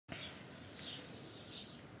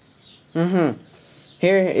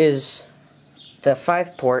Here is the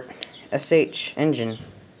 5-port SH engine.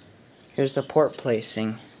 Here's the port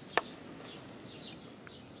placing.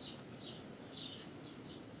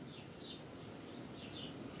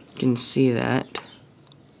 You can see that.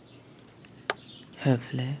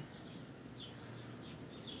 Hopefully.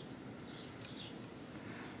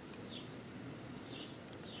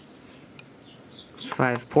 It's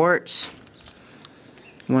 5 ports.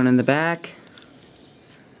 1 in the back.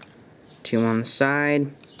 2 on the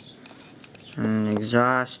side. And an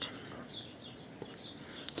exhaust.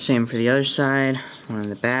 Same for the other side. 1 in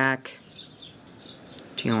the back.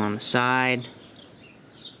 2 on the side.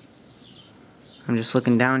 I'm just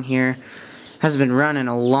looking down here. Hasn't been running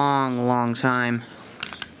a long time.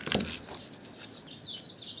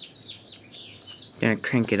 Gonna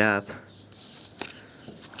crank it up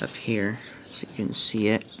here so you can see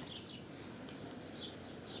it.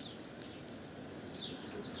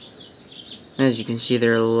 As you can see,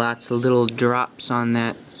 there are lots of little drops on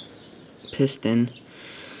that piston.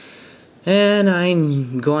 And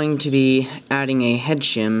I'm going to be adding a head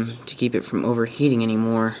shim to keep it from overheating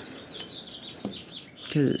anymore,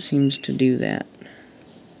 because it seems to do that.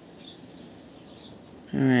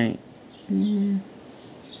 Alright.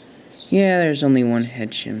 Yeah, there's only 1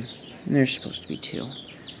 head shim. And there's supposed to be 2.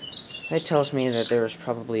 That tells me that there was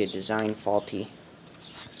probably a design faulty.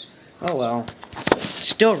 Oh well.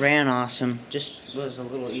 Still ran awesome. Just was a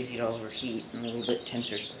little easy to overheat and a little bit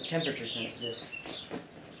temperature sensitive.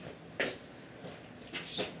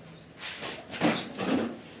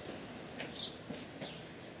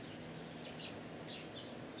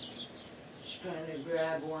 Just trying to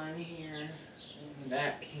grab one here and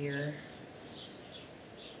back here.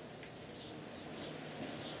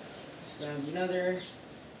 Let's grab another.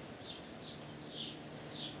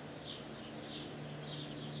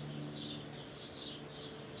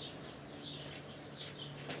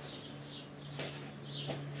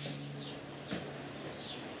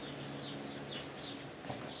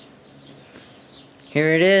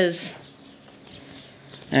 Here it is.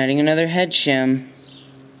 Adding another head shim.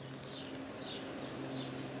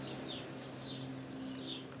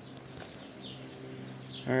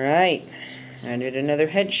 Alright, added another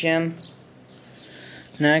head shim.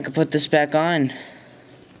 Now I can put this back on.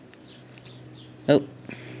 Oh.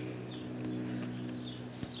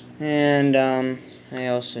 And I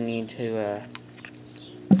also need to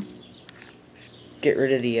get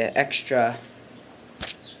rid of the extra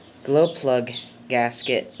glow plug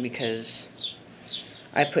gasket, because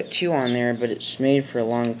I put 2 on there, but it's made for a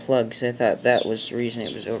long plug, because I thought that was the reason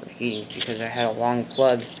it was overheating, because I had a long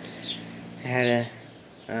plug. I had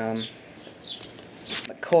a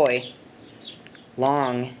McCoy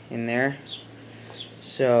long in there,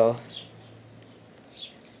 so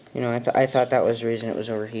you know, I thought that was the reason it was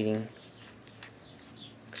overheating.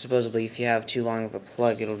 Supposedly, if you have too long of a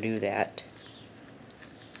plug, it'll do that.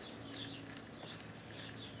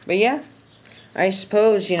 But yeah, I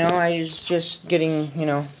suppose, you know, I was just getting, you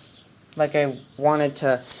know, like I wanted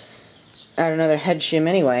to add another head shim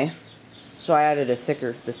anyway, so I added the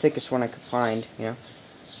thickest one I could find, you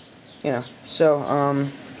know, so,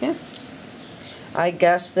 yeah, I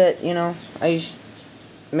guess that, you know, I just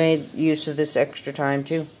made use of this extra time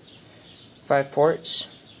too. 5 ports,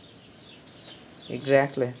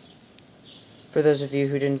 exactly. For those of you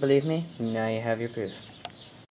who didn't believe me, now you have your proof.